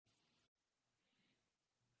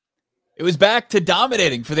It was back to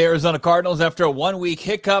dominating for the Arizona Cardinals after a 1-week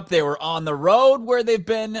hiccup. They were on the road where they've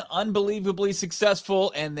been unbelievably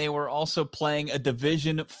successful, and they were also playing a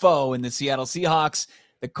division foe in the Seattle Seahawks.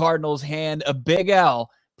 The Cardinals hand a big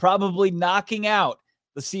L, probably knocking out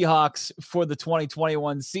the Seahawks for the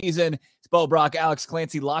 2021 season. It's Bo Brock, Alex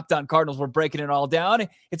Clancy, Locked On Cardinals. We're breaking it all down.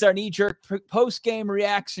 It's our knee-jerk post-game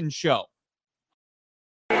reaction show.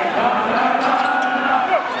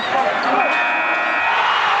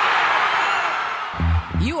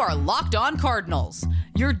 You are Locked On Cardinals,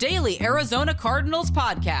 your daily Arizona Cardinals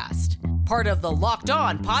podcast. Part of the Locked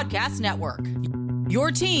On Podcast Network,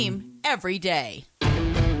 your team every day.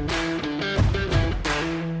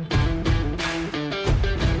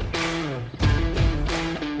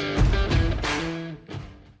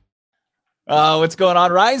 What's going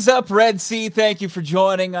on? Rise up, Red Sea. Thank you for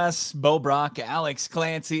joining us. Bo Brock, Alex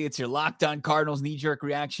Clancy. It's your Locked On Cardinals knee-jerk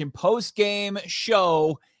reaction post-game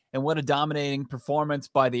show. And what a dominating performance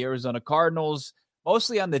by the Arizona Cardinals,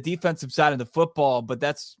 mostly on the defensive side of the football, but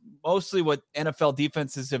that's mostly what NFL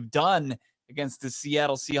defenses have done against the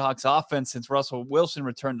Seattle Seahawks offense since Russell Wilson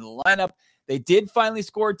returned to the lineup. They did finally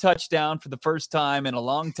score a touchdown for the first time in a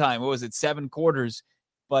long time. What was it, 7 quarters?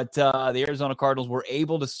 But the Arizona Cardinals were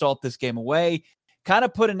able to salt this game away, kind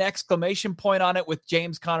of put an exclamation point on it with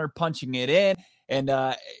James Conner punching it in. And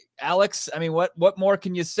Alex, I mean, what more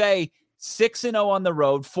can you say? 6-0 on the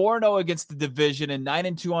road, 4-0 against the division, and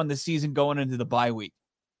 9-2 on the season going into the bye week.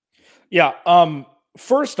 Yeah.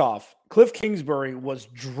 First off, Cliff Kingsbury was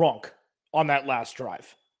drunk on that last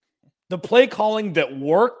drive. The play calling that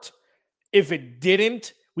worked, if it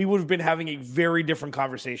didn't, we would have been having a very different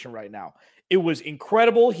conversation right now. It was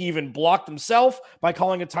incredible. He even blocked himself by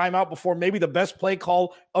calling a timeout before maybe the best play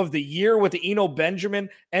call of the year with the Eno Benjamin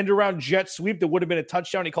end-around jet sweep that would have been a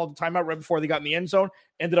touchdown. He called the timeout right before they got in the end zone.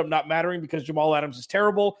 Ended up not mattering because Jamal Adams is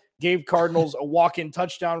terrible. Gave Cardinals a walk-in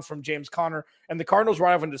touchdown from James Conner, and the Cardinals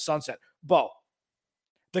ride off into sunset. Bo,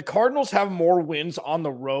 the Cardinals have more wins on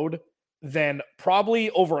the road than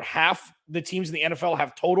probably over half the teams in the NFL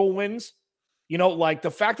have total wins. You know, like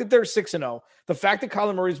the fact that they're 6-0, the fact that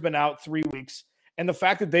Kyler Murray's been out 3 weeks, and the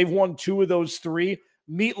fact that they've won 2 of those 3.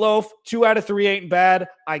 Meatloaf, 2 out of 3 ain't bad.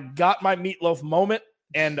 I got my Meatloaf moment,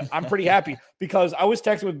 and I'm pretty happy because I was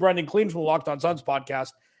texting with Brendan Clean from the Locked On Suns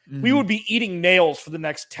podcast. Mm-hmm. We would be eating nails for the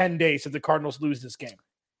next 10 days if the Cardinals lose this game.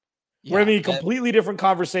 Yeah, we're having a completely different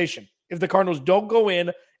conversation if the Cardinals don't go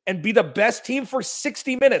in and be the best team for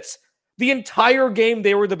 60 minutes. The entire game,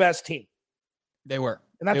 they were the best team. They were.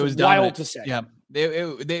 And that's wild dominant to say. Yeah,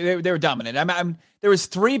 they were dominant. There was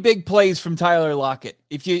 3 big plays from Tyler Lockett.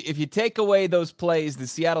 If you take away those plays, the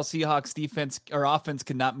Seattle Seahawks defense or offense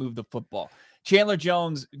could not move the football. Chandler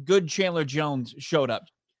Jones showed up.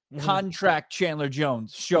 Mm-hmm. Contract Chandler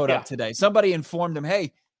Jones showed up today. Somebody informed him,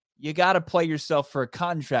 hey, you got to play yourself for a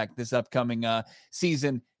contract this upcoming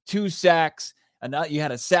season. 2 sacks. You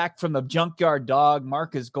had a sack from the junkyard dog,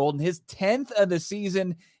 Marcus Golden, his 10th of the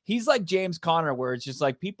season. He's like James Conner, where it's just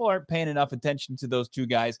like people aren't paying enough attention to those 2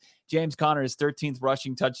 guys. James Conner, his 13th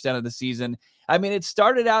rushing touchdown of the season. I mean, it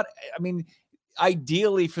started out,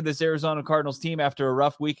 ideally for this Arizona Cardinals team after a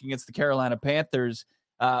rough week against the Carolina Panthers,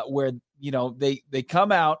 where, they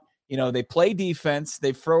come out, they play defense,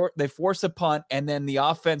 they force a punt, and then the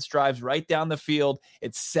offense drives right down the field.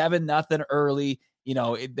 It's 7-0 early.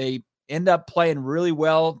 They end up playing really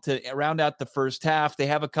well to round out the first half. They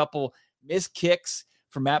have a couple missed kicks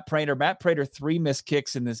from Matt Prater. Matt Prater, 3 missed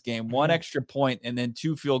kicks in this game, 1 extra point, and then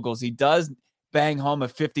 2 field goals. He does bang home a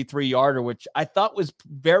 53-yarder, which I thought was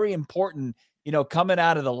very important, coming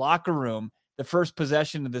out of the locker room, the first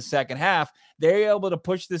possession of the second half. They're able to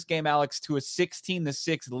push this game, Alex, to a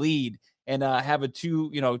 16-6 lead and have a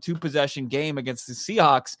 2 possession game against the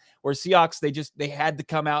Seahawks, where Seahawks, they had to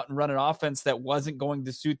come out and run an offense that wasn't going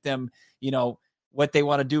to suit them, what they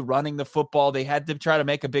want to do, running the football. They had to try to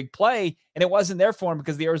make a big play, and it wasn't there for them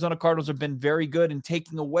because the Arizona Cardinals have been very good in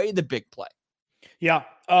taking away the big play. Yeah.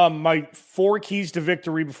 My 4 keys to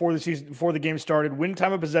victory before the game started: win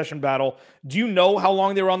time of possession battle. Do you know how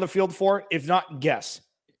long they were on the field for? If not, guess.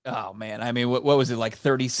 Oh man. I mean, what was it, like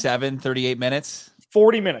 37, 38 minutes?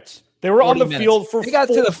 40 minutes. They were on the field for they got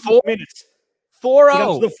to the 4 minutes.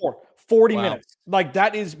 4-0. 40 minutes. Like,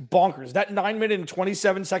 that is bonkers. That 9-minute and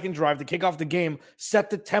 27-second drive to kick off the game set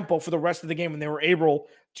the tempo for the rest of the game, and they were able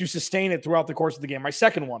to sustain it throughout the course of the game. My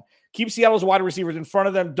second one: keep Seattle's wide receivers in front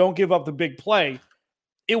of them. Don't give up the big play.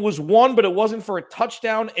 It was one, but it wasn't for a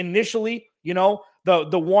touchdown initially. The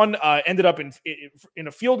one ended up in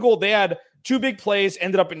a field goal. They had 2 big plays,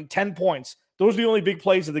 ended up in 10 points. Those are the only big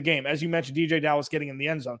plays of the game. As you mentioned, DJ Dallas getting in the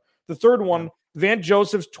end zone. The third one, Van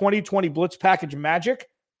Joseph's 2020 blitz package magic.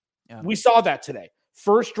 Yeah. We saw that today.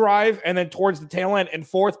 First drive and then towards the tail end. And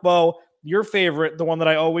fourth, Bo, your favorite, the one that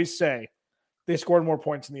I always say, they scored more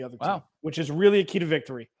points than the other team, which is really a key to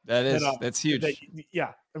victory. That's huge.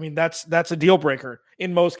 I mean, that's a deal breaker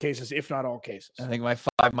in most cases, if not all cases. I think my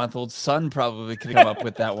 5-month-old son probably could come up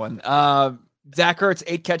with that one. Zach Ertz,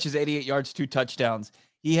 8 catches, 88 yards, 2 touchdowns.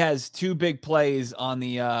 He has 2 big plays on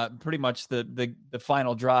the pretty much the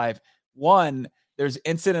final drive. One, there's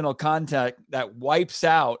incidental contact that wipes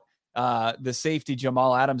out the safety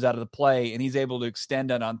Jamal Adams out of the play, and he's able to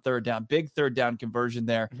extend it on third down. Big third down conversion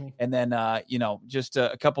there. Mm-hmm. And then, just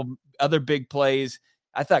a couple other big plays.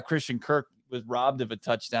 I thought Christian Kirk was robbed of a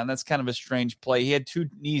touchdown. That's kind of a strange play. He had 2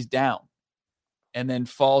 knees down and then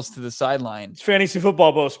falls to the sideline. It's fantasy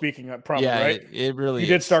football, Bo, speaking of, probably, right? It really You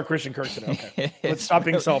did start Christian Kirk today. Okay. Let's stop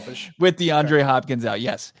being selfish. With DeAndre Hopkins out,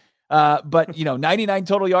 yes. But 99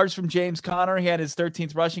 total yards from James Conner. He had his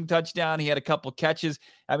 13th rushing touchdown. He had a couple catches.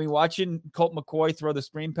 I mean, watching Colt McCoy throw the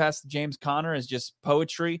screen pass to James Conner is just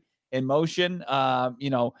poetry in motion.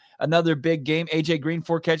 Another big game. AJ Green,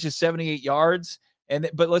 4 catches, 78 yards.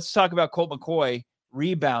 But let's talk about Colt McCoy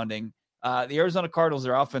rebounding. The Arizona Cardinals,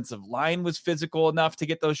 their offensive line was physical enough to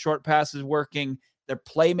get those short passes working. Their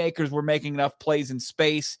playmakers were making enough plays in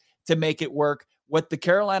space to make it work. What the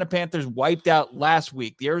Carolina Panthers wiped out last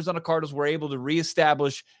week, the Arizona Cardinals were able to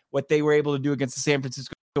reestablish what they were able to do against the San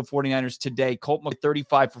Francisco 49ers today. Colt McCoy,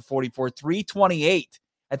 35 for 44, 328.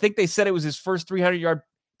 I think they said it was his first 300-yard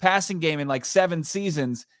passing game in like 7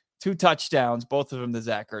 seasons. 2 touchdowns, both of them to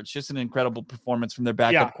Zach Ertz. Just an incredible performance from their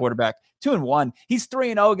backup quarterback. 2-1. He's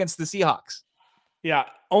 3-0 against the Seahawks. Yeah,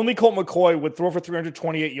 only Colt McCoy would throw for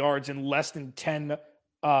 328 yards and less than 10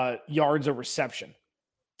 yards of reception.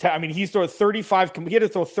 I mean, he's thrown 35. He had to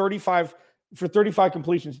throw 35 for 35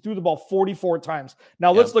 completions. He threw the ball 44 times.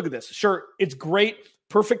 Now, let's look at this. Sure, it's great.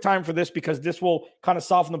 Perfect time for this because this will kind of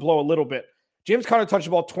soften the blow a little bit. James Conner touched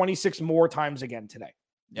the ball 26 more times again today.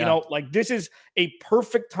 Yeah. This is a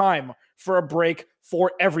perfect time for a break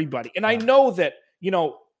for everybody. And I know that,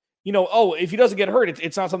 if he doesn't get hurt,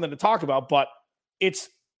 it's not something to talk about, but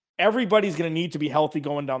everybody's going to need to be healthy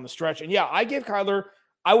going down the stretch. And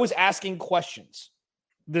I was asking questions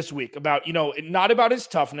this week about, not about his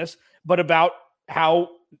toughness, but about how,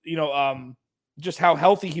 just how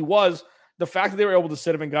healthy he was. The fact that they were able to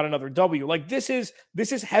sit him and got another W, this is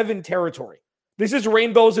heaven territory. This is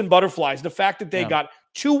rainbows and butterflies. The fact that they got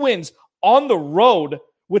 2 wins on the road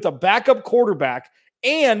with a backup quarterback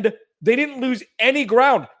and they didn't lose any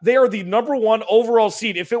ground. They are the number 1 overall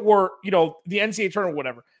seed. If it were, the NCAA tournament or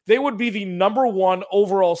whatever, they would be the number 1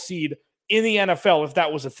 overall seed in the NFL if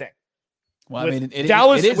that was a thing. Well,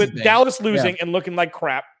 Dallas losing and looking like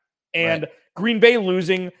crap, and Green Bay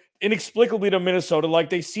losing inexplicably to Minnesota like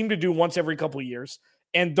they seem to do once every couple of years,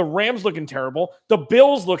 and the Rams looking terrible, the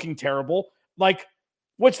Bills looking terrible.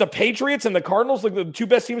 What's the Patriots and the Cardinals, the 2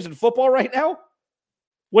 best teams in football right now?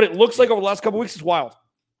 What it looks like over the last couple of weeks is wild.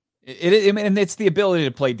 And it's the ability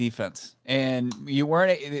to play defense. And you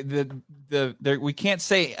weren't we can't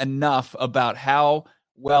say enough about how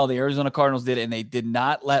well the Arizona Cardinals did, and they did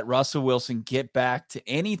not let Russell Wilson get back to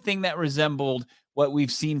anything that resembled what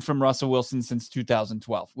we've seen from Russell Wilson since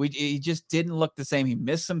 2012. He just didn't look the same. He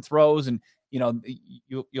missed some throws, and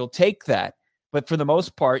you'll take that. But for the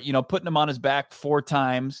most part, putting him on his back 4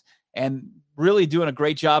 times and really doing a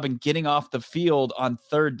great job in getting off the field on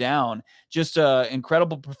third down. Just an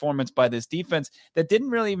incredible performance by this defense that didn't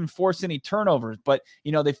really even force any turnovers. But,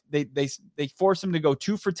 they forced him to go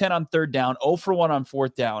 2 for 10 on third down, 0 for 1 on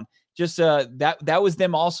fourth down. Just that was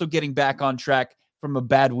them also getting back on track from a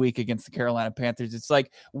bad week against the Carolina Panthers. It's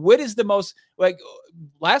what is the most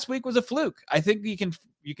last week was a fluke. I think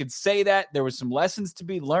you can say that there was some lessons to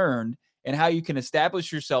be learned and how you can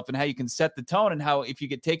establish yourself and how you can set the tone and how, if you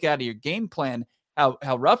get taken out of your game plan, how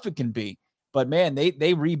rough it can be. But man,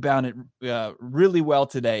 they rebounded really well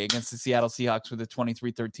today against the Seattle Seahawks with a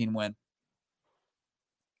 23-13 win.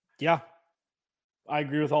 Yeah, I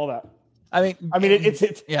agree with all that. I mean,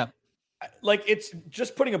 it's yeah. It's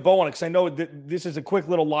just putting a bow on it, because I know that this is a quick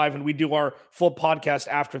little live and we do our full podcast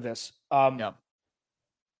after this. Hats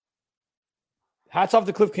off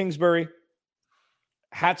to Cliff Kingsbury.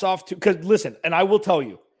 Hats off to, because listen, and I will tell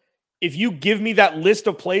you, if you give me that list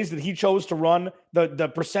of plays that he chose to run,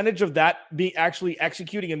 the percentage of that being actually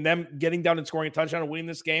executing and them getting down and scoring a touchdown and winning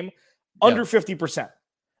this game, under 50%.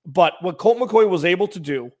 But what Colt McCoy was able to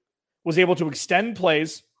do was able to extend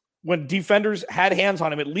plays when defenders had hands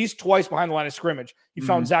on him at least twice behind the line of scrimmage. He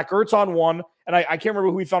found Zach Ertz on one, and I can't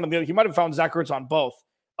remember who he found on the other. He might have found Zach Ertz on both.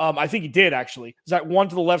 I think he did, actually. Zach, one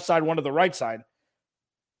to the left side, one to the right side.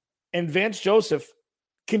 And Vance Joseph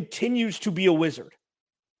continues to be a wizard.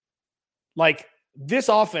 Like, this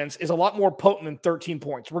offense is a lot more potent than 13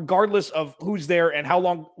 points, regardless of who's there and how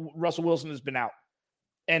long Russell Wilson has been out.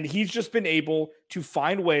 And he's just been able to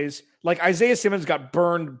find ways. Like, Isaiah Simmons got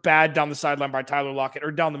burned bad down the sideline by Tyler Lockett,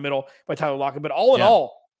 or down the middle by Tyler Lockett. But all in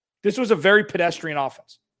all, this was a very pedestrian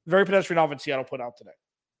offense. Very pedestrian offense Seattle put out today.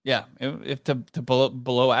 Yeah, if to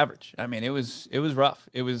below average. I mean, it was rough.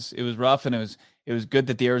 It was rough, and it was good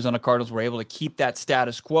that the Arizona Cardinals were able to keep that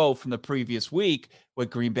status quo from the previous week. What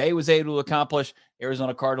Green Bay was able to accomplish,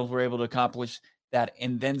 Arizona Cardinals were able to accomplish that,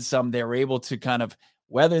 and then some. They were able to kind of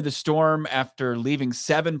weather the storm after leaving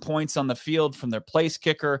 7 points on the field from their place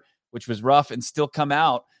kicker, which was rough, and still come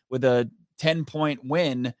out with a 10-point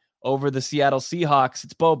win over the Seattle Seahawks.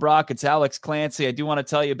 It's Bo Brock. It's Alex Clancy. I do want to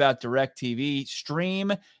tell you about DirecTV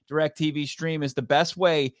Stream. DirecTV Stream is the best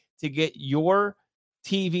way to get your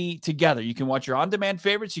TV together. You can watch your on-demand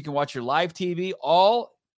favorites. You can watch your live TV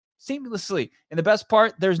all seamlessly. And the best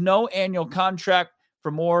part, there's no annual contract.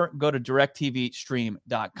 For more, go to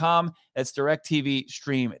directtvstream.com. That's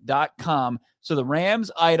directtvstream.com. So the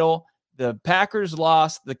Rams idle, the Packers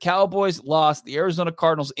lost, the Cowboys lost, the Arizona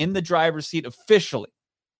Cardinals in the driver's seat officially.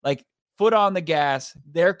 Like, foot on the gas,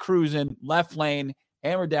 they're cruising, left lane,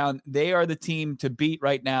 hammer down. They are the team to beat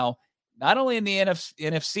right now, not only in the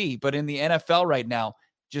NFC, but in the NFL right now.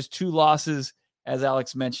 Just 2 losses, as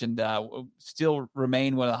Alex mentioned, still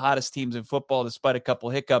remain one of the hottest teams in football despite a couple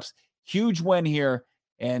hiccups. Huge win here.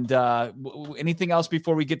 And anything else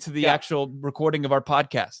before we get to the actual recording of our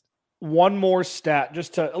podcast? One more stat,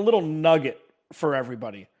 just a little nugget for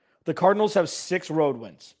everybody. The Cardinals have 6 road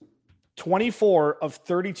wins. 24 of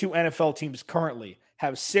 32 NFL teams currently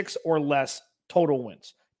have 6 or less total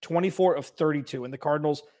wins. 24 of 32. And the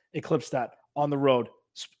Cardinals eclipsed that on the road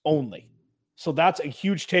only. So that's a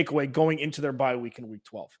huge takeaway going into their bye week in week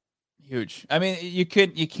 12. Huge. I mean, you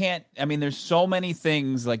can't, I mean, there's so many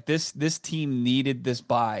things like this team needed this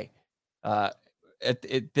bye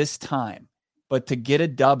at this time, but to get a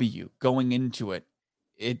W going into it,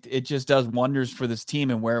 it just does wonders for this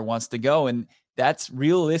team and where it wants to go. And that's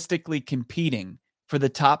realistically competing for the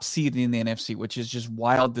top seed in the NFC, which is just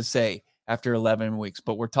wild to say after 11 weeks,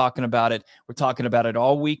 but we're talking about it. We're talking about it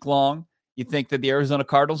all week long. You think that the Arizona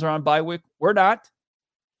Cardinals are on bye week? We're not.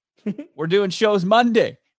 We're doing shows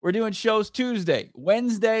Monday. We're doing shows Tuesday,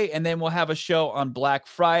 Wednesday, and then we'll have a show on Black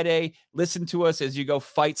Friday. Listen to us as you go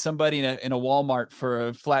fight somebody in a Walmart for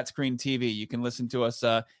a flat screen TV. You can listen to us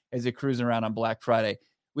as you're cruising around on Black Friday.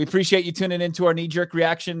 We appreciate you tuning into our knee-jerk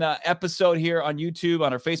reaction episode here on YouTube,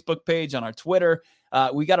 on our Facebook page, on our Twitter.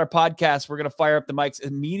 We got our podcast. We're going to fire up the mics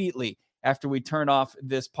immediately after we turn off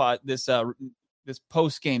this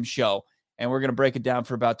post-game show, and we're going to break it down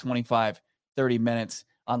for about 25, 30 minutes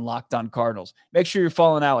on Locked On Cardinals. Make sure you're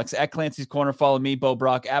following Alex at Clancy's Corner. Follow me, Bo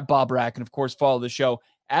Brock, at Bob Rack, and of course, follow the show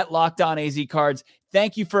at Locked On AZ Cards.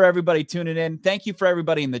 Thank you for everybody tuning in. Thank you for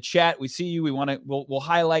everybody in the chat. We see you. We'll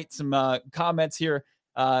highlight some comments here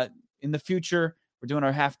in the future. We're doing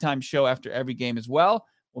our halftime show after every game as well.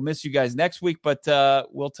 We'll miss you guys next week, but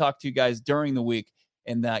we'll talk to you guys during the week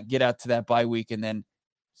and get out to that bye week. And then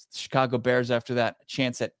Chicago Bears after that, a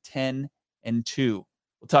chance at 10-2. We'll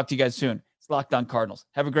talk to you guys soon. It's Locked On Cardinals.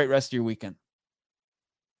 Have a great rest of your weekend.